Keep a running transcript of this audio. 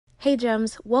Hey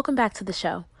Gems, welcome back to the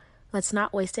show. Let's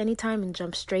not waste any time and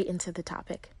jump straight into the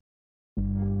topic.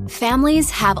 Families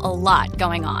have a lot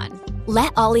going on.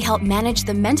 Let Ollie help manage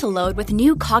the mental load with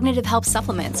new cognitive help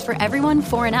supplements for everyone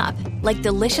 4 and up, like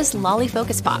delicious Lolly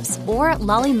Focus Pops or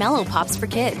Lolly Mellow Pops for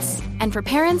kids. And for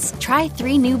parents, try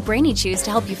 3 new Brainy Chews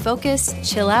to help you focus,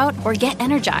 chill out, or get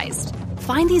energized.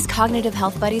 Find these cognitive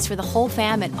health buddies for the whole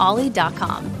fam at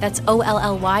ollie.com. That's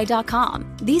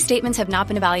OLLY.com. These statements have not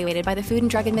been evaluated by the Food and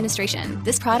Drug Administration.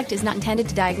 This product is not intended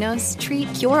to diagnose,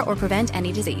 treat, cure, or prevent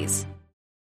any disease.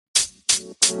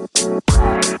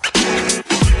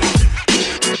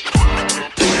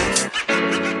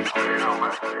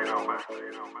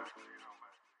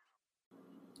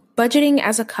 Budgeting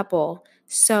as a couple.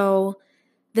 So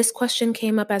this question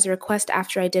came up as a request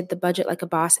after I did the Budget Like a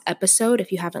Boss episode.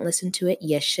 If you haven't listened to it,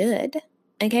 you should.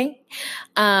 Okay.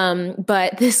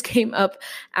 But this came up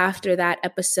after that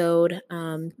episode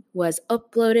was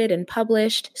uploaded and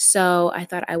published. So I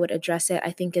thought I would address it.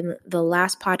 I think in the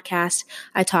last podcast,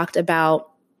 I talked about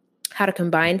how to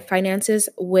combine finances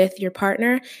with your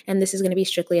partner. And this is going to be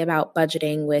strictly about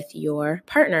budgeting with your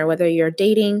partner, whether you're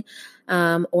dating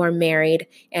or married,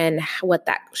 and what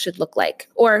that should look like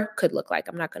or could look like.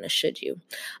 I'm not going to should you.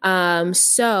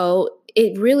 So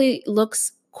it really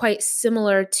looks quite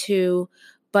similar to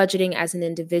budgeting as an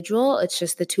individual. It's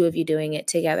just the two of you doing it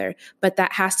together. But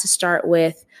that has to start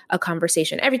with a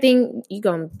conversation. Everything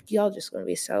y'all just going to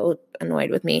be so annoyed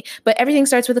with me. But everything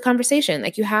starts with a conversation.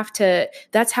 Like you have to,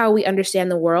 that's how we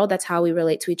understand the world. That's how we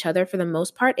relate to each other for the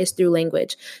most part, is through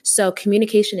language. So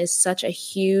communication is such a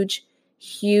huge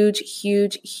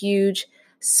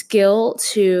skill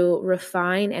to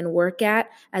refine and work at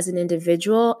as an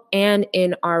individual and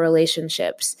in our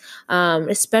relationships,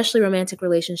 especially romantic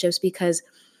relationships, because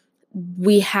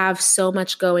we have so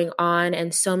much going on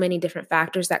and so many different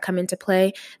factors that come into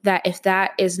play that if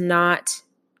that is not,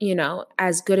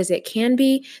 as good as it can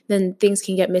be, then things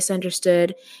can get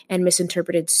misunderstood and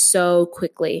misinterpreted so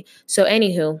quickly. So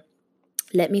anywho,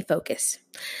 let me focus.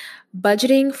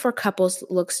 Budgeting for couples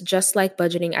looks just like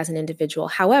budgeting as an individual.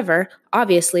 However,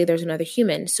 obviously there's another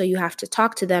human, so you have to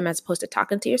talk to them as opposed to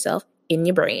talking to yourself in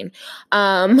your brain.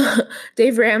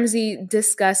 Dave Ramsey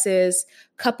discusses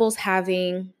couples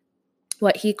having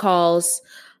what he calls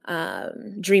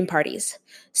dream parties.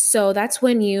 So that's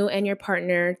when you and your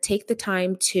partner take the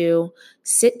time to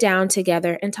sit down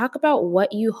together and talk about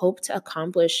what you hope to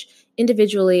accomplish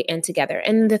individually and together.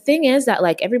 And the thing is that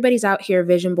like everybody's out here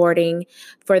vision boarding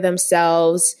for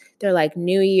themselves. They're like,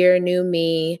 new year, new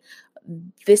me.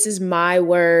 This is my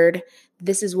word.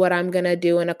 This is what I'm going to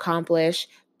do and accomplish.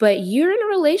 But you're in a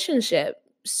relationship.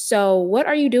 So what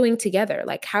are you doing together?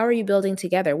 Like, how are you building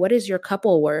together? What is your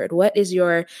couple word? What is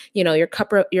your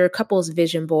couple's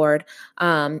vision board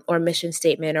or mission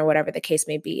statement or whatever the case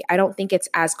may be? I don't think it's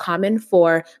as common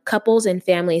for couples and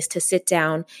families to sit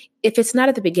down. If it's not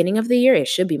at the beginning of the year, it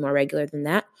should be more regular than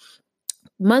that.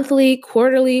 Monthly,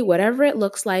 quarterly, whatever it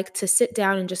looks like, to sit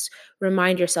down and just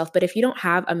remind yourself. But if you don't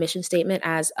have a mission statement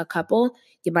as a couple,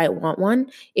 you might want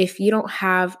one. If you don't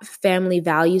have family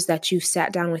values that you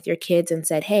sat down with your kids and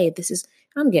said, hey,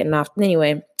 I'm getting off.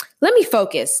 Anyway, let me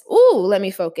focus.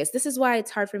 This is why it's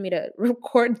hard for me to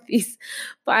record these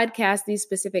podcasts, these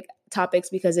specific topics,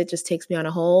 because it just takes me on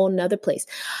a whole nother place.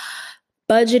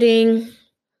 Budgeting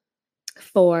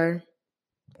for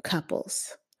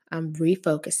couples. I'm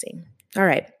refocusing. All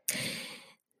right.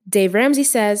 Dave Ramsey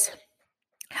says,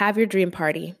 have your dream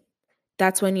party.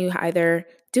 That's when you either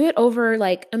do it over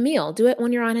like a meal, do it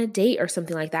when you're on a date or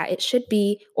something like that. It should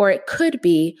be, or it could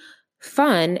be,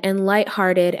 fun and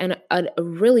lighthearted and a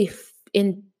really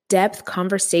in-depth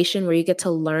conversation where you get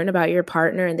to learn about your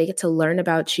partner and they get to learn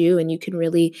about you, and you can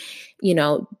really,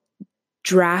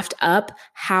 draft up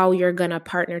how you're going to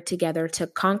partner together to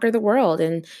conquer the world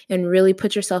and really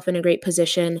put yourself in a great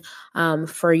position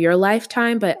for your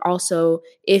lifetime. But also,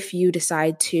 if you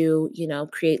decide to,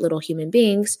 create little human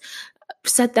beings,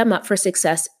 set them up for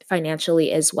success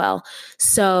financially as well.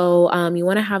 So you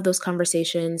want to have those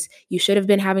conversations. You should have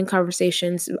been having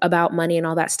conversations about money and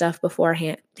all that stuff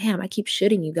beforehand. Damn, I keep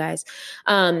shitting you guys.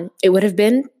 It would have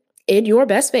been in your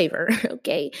best favor,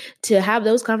 okay, to have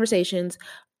those conversations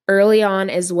early on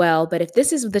as well. But if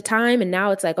this is the time and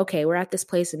now it's like, okay, we're at this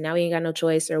place and now we ain't got no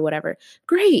choice or whatever,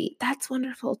 great, that's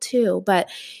wonderful too. But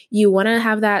you want to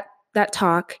have that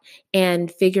talk and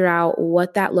figure out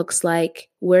what that looks like,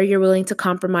 where you're willing to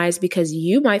compromise, because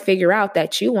you might figure out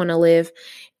that you want to live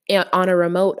on a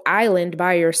remote island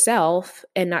by yourself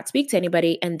and not speak to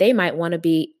anybody, and they might want to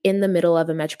be in the middle of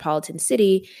a metropolitan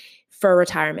city for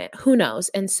retirement. Who knows?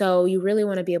 And so you really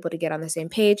want to be able to get on the same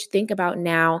page, think about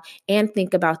now and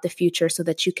think about the future so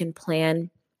that you can plan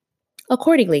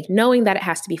accordingly, knowing that it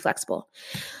has to be flexible.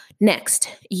 Next,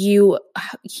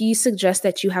 he suggests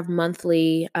that you have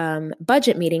monthly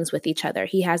budget meetings with each other.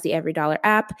 He has the EveryDollar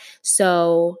app,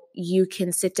 so you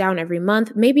can sit down every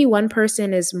month. Maybe one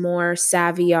person is more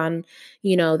savvy on,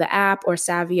 the app, or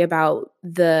savvy about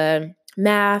the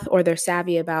math, or they're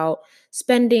savvy about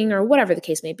spending, or whatever the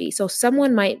case may be. So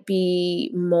someone might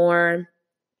be more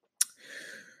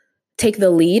take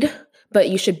the lead, but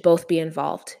you should both be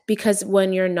involved, because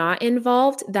when you're not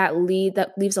involved, that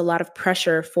leaves a lot of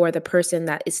pressure for the person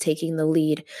that is taking the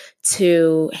lead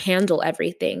to handle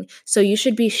everything. So you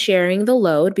should be sharing the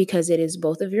load, because it is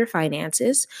both of your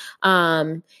finances.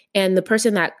 And the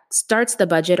person that starts the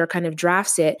budget or kind of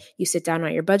drafts it, you sit down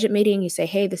at your budget meeting, you say,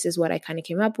 hey, this is what I kind of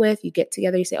came up with. You get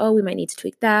together, you say, oh, we might need to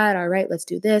tweak that. All right, let's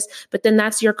do this. But then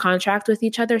that's your contract with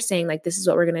each other, saying like, this is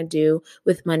what we're going to do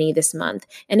with money this month.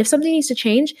 And if something needs to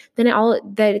change, then all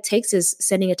that it takes is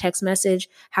sending a text message,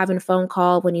 having a phone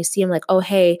call when you see them, like, oh,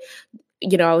 hey,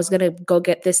 I was going to go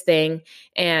get this thing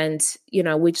and,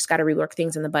 we just got to rework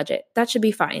things in the budget. That should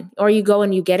be fine. Or you go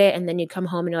and you get it, and then you come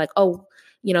home and you're like, oh,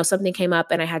 something came up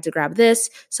and I had to grab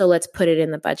this, so let's put it in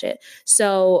the budget.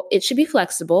 So it should be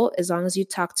flexible as long as you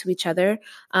talk to each other.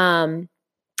 And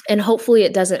hopefully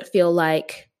it doesn't feel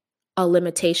like a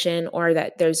limitation or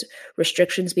that there's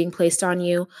restrictions being placed on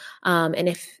you. And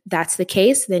if that's the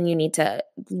case, then you need to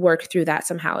work through that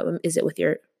somehow. Is it with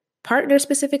your partner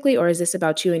specifically, or is this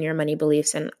about you and your money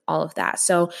beliefs and all of that?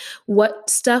 So what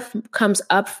stuff comes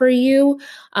up for you,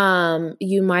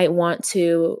 you might want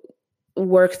to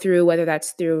work through, whether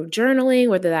that's through journaling,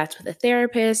 whether that's with a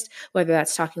therapist, whether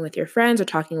that's talking with your friends or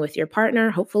talking with your partner,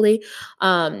 hopefully,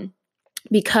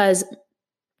 because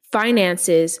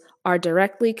finances are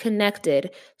directly connected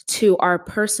to our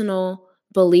personal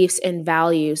beliefs and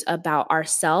values about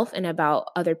ourselves and about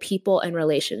other people and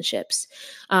relationships.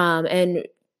 And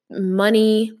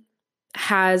money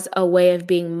has a way of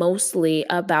being mostly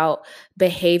about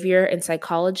behavior and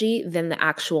psychology than the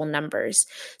actual numbers.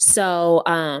 So,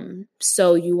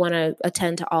 so you want to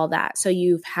attend to all that. So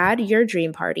you've had your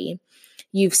dream party.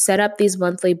 You've set up these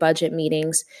monthly budget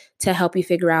meetings to help you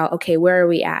figure out, okay, where are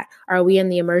we at? Are we in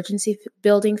the emergency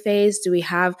building phase? Do we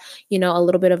have, a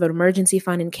little bit of an emergency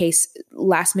fund in case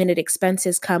last minute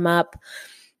expenses come up?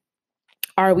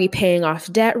 Are we paying off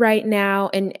debt right now?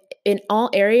 And in all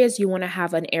areas, you want to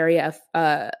have an area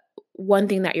of one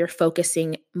thing that you're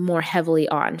focusing more heavily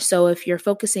on. So if you're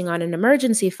focusing on an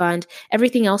emergency fund,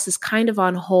 everything else is kind of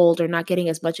on hold or not getting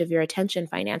as much of your attention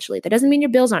financially. That doesn't mean your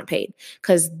bills aren't paid,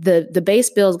 because the base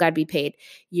bills got to be paid.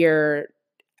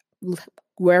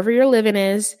 Wherever you're living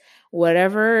is,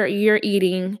 whatever you're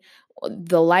eating,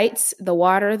 the lights, the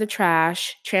water, the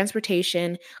trash,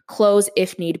 transportation, clothes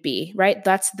if need be, right?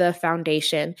 That's the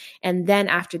foundation. And then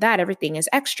after that, everything is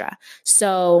extra.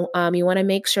 So you want to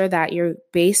make sure that your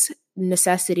base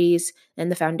necessities and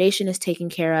the foundation is taken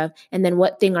care of. And then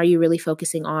what thing are you really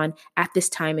focusing on at this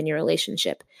time in your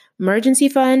relationship? Emergency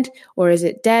fund, or is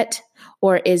it debt,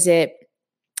 or is it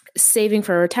saving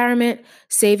for retirement,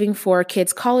 saving for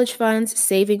kids' college funds,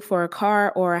 saving for a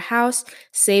car or a house,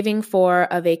 saving for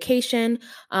a vacation.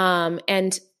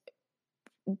 And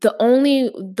the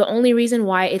only reason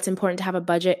why it's important to have a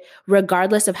budget,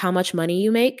 regardless of how much money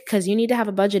you make, because you need to have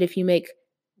a budget if you make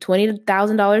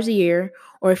 $20,000 a year,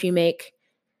 or if you make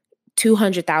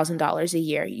 $200,000 a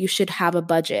year, you should have a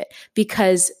budget,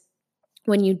 because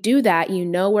when you do that, you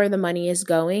know where the money is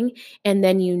going, and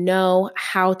then you know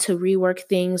how to rework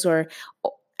things, or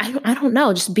I don't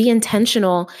know, just be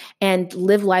intentional and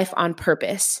live life on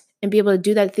purpose and be able to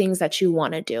do the things that you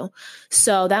want to do.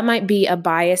 So that might be a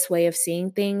biased way of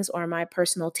seeing things or my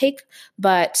personal take,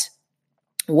 but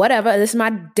whatever. This is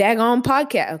my daggone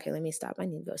podcast. Okay, let me stop. I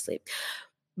need to go to sleep.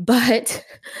 But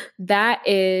that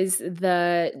is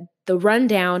the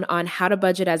rundown on how to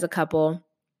budget as a couple.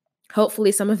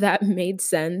 Hopefully some of that made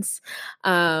sense.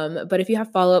 But if you have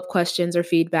follow-up questions or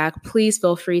feedback, please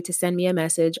feel free to send me a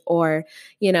message or,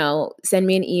 send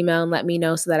me an email and let me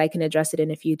know so that I can address it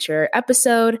in a future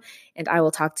episode. And I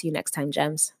will talk to you next time,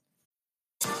 Gems.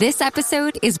 This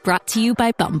episode is brought to you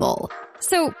by Bumble.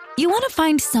 So you want to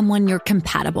find someone you're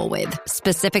compatible with,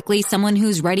 specifically someone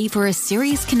who's ready for a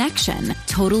serious connection,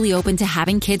 totally open to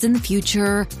having kids in the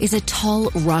future, is a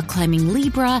tall, rock-climbing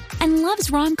Libra, and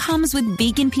loves rom-coms with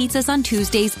vegan pizzas on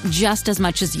Tuesdays just as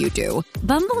much as you do.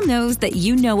 Bumble knows that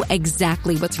you know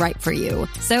exactly what's right for you.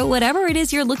 So whatever it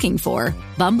is you're looking for,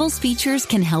 Bumble's features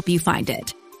can help you find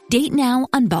it. Date now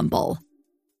on Bumble.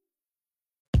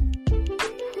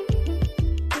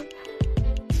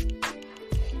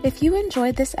 If you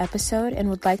enjoyed this episode and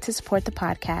would like to support the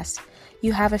podcast,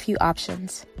 you have a few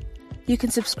options. You can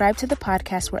subscribe to the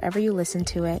podcast wherever you listen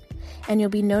to it, and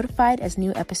you'll be notified as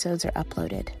new episodes are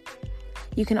uploaded.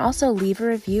 You can also leave a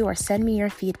review or send me your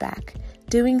feedback.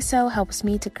 Doing so helps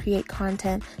me to create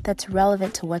content that's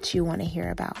relevant to what you want to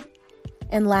hear about.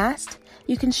 And last,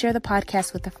 you can share the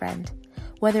podcast with a friend.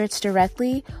 Whether it's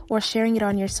directly or sharing it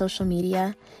on your social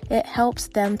media, it helps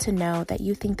them to know that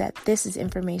you think that this is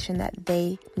information that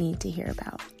they need to hear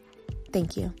about.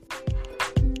 Thank you.